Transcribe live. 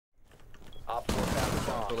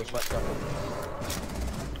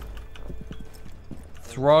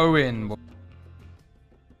Throw in.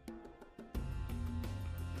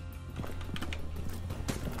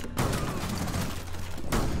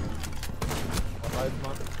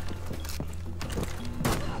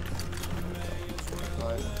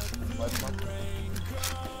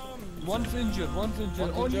 One's injured, one's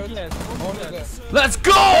injured. Only glass. Let's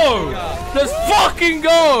go! Let's fucking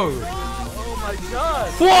go! Oh my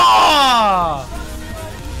god! Whoa!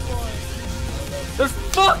 Let's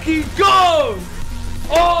fucking go!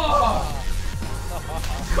 Oh!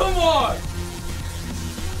 Come on!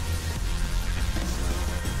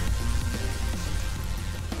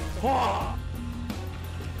 Whoa!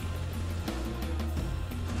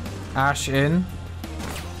 Ash in.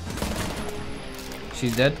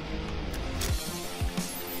 She's dead.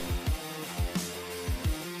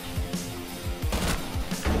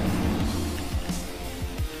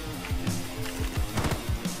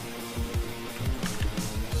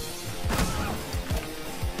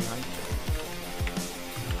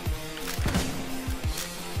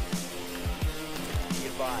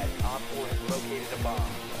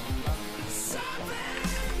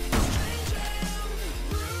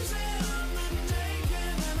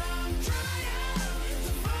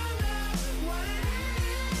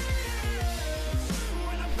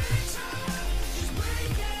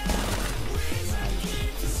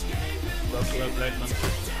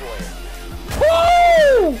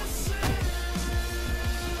 Woo!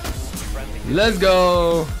 Let's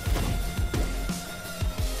go.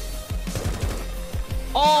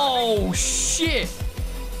 Oh shit.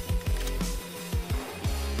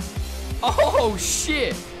 Oh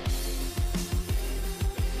shit.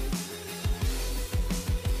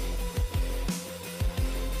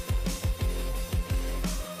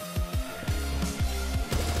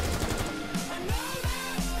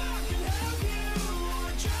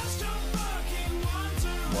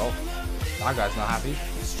 Well, that guy's not happy.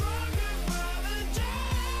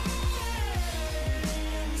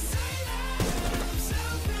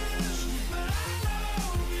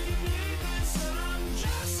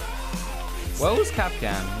 Where was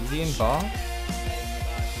Capcan? Is he in bar?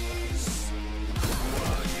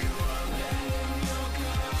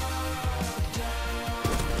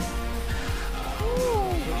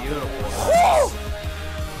 Beautiful.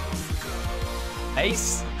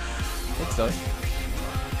 Ace? I think so.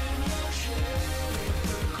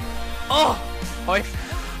 Oh! Oi.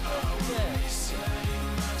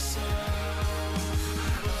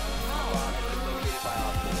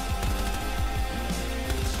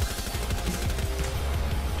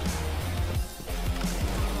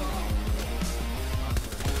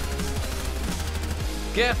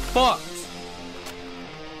 Get fucked!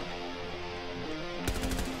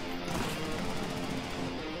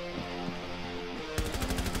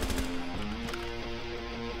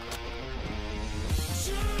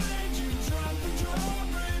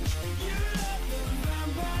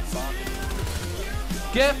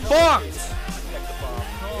 Get fucked!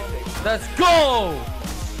 Let's go!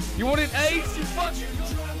 You wanted ace? You fucking...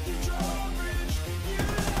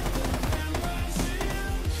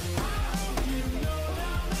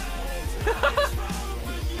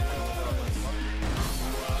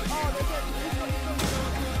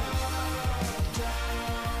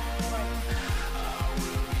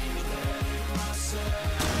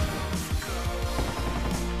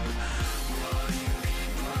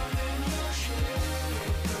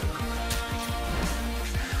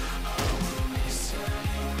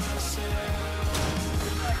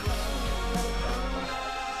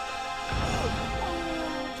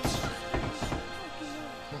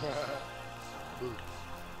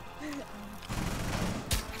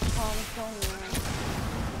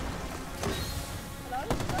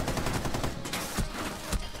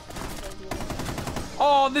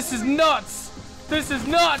 Oh, this is nuts! This is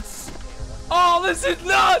nuts! Oh, this is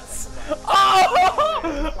nuts! Oh!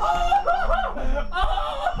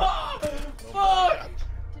 Oh! Fuck!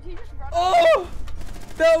 Oh!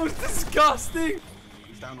 That was disgusting!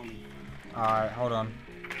 He's down on me. Alright, hold on.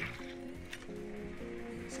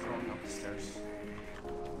 He's crawling up the stairs.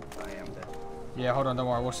 I am dead. Yeah, hold on, don't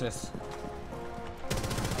worry, watch this.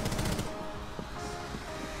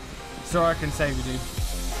 So I can save you, dude.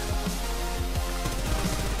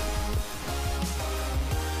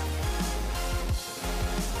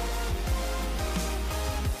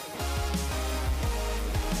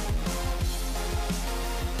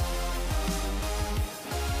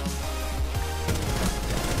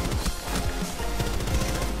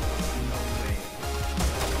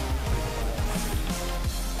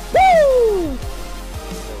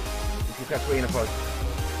 If you catch me in a post.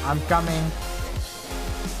 I'm coming.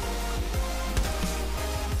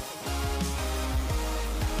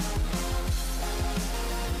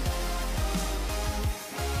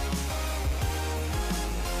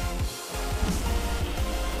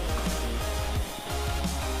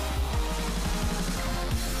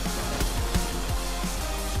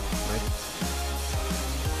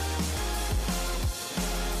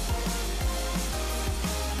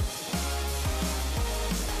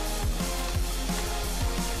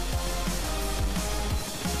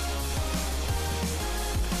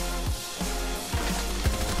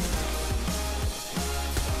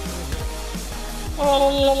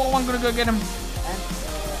 Oh, I'm gonna go get him.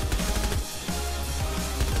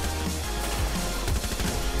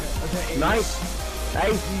 Nice.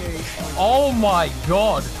 Nice. Oh my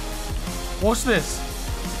god. What's this?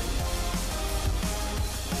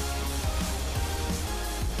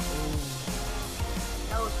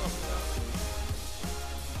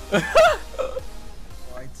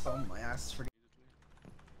 Lights on my ass for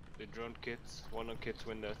The drone kits, one on kits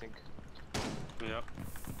window, I think. Yeah.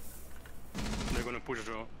 They're gonna push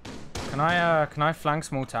drone. Can I flank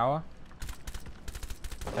small tower?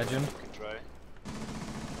 Legend. You can try.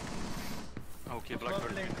 Okay,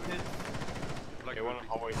 Blackbird. Yeah, Blackbird. one on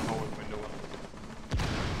hallway window one.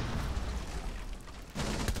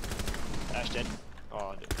 Ash dead.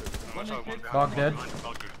 Oh, Watch out, one behind. Bog dead. Behind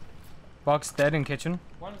Valkyrie. Box dead in kitchen.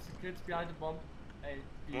 One is the kids behind the bomb. Hey,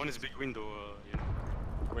 One is big window, you know.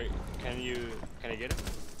 wait, can I get him?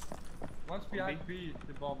 One's behind B,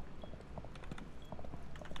 the bomb.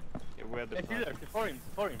 Yeah, where the For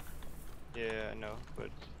him. Yeah, I know, but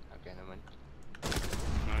okay, never mind.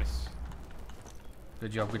 Nice.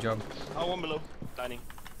 Good job, good job. Oh, one below, dining.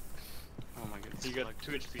 Oh my god. He got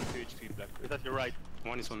 2 HP, 2 HP, black. Is at your right?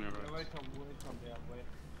 One is on your right. Wait, come, yeah, wait.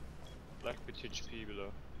 Black with HP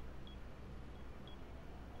below.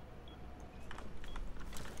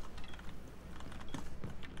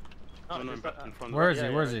 No, no, in front. Where is he?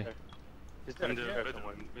 Where is he? He's there. In the Here. bedroom.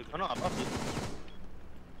 No, no, above you.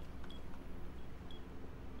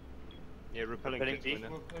 Yeah, repelling Repelling kits B. window.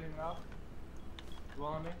 We're putting up. You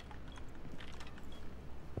want me?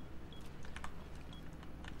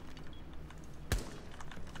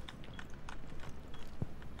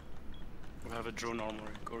 We have a drone armory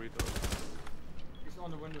corridor. He's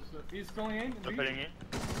on the window. He's going in. Repelling in.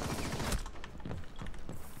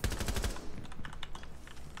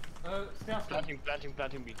 Stairs.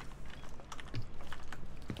 Planting B.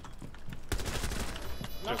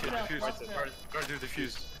 Left Okay, stairs, defuse. left stairs. Guard the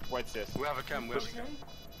defuse. White stairs. We have a cam, we have a cam.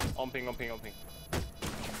 On ping.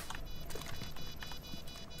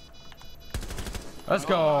 Let's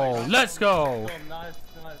go. Let's go. Tom, nice,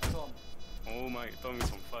 Tom. Oh my,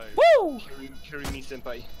 Tommy's on fire. Woo! Carry me,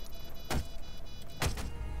 senpai.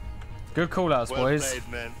 Good callouts, Well boys.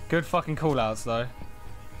 played, man. Good fucking callouts, though.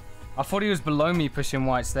 I thought he was below me pushing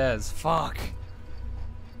white stairs. Fuck.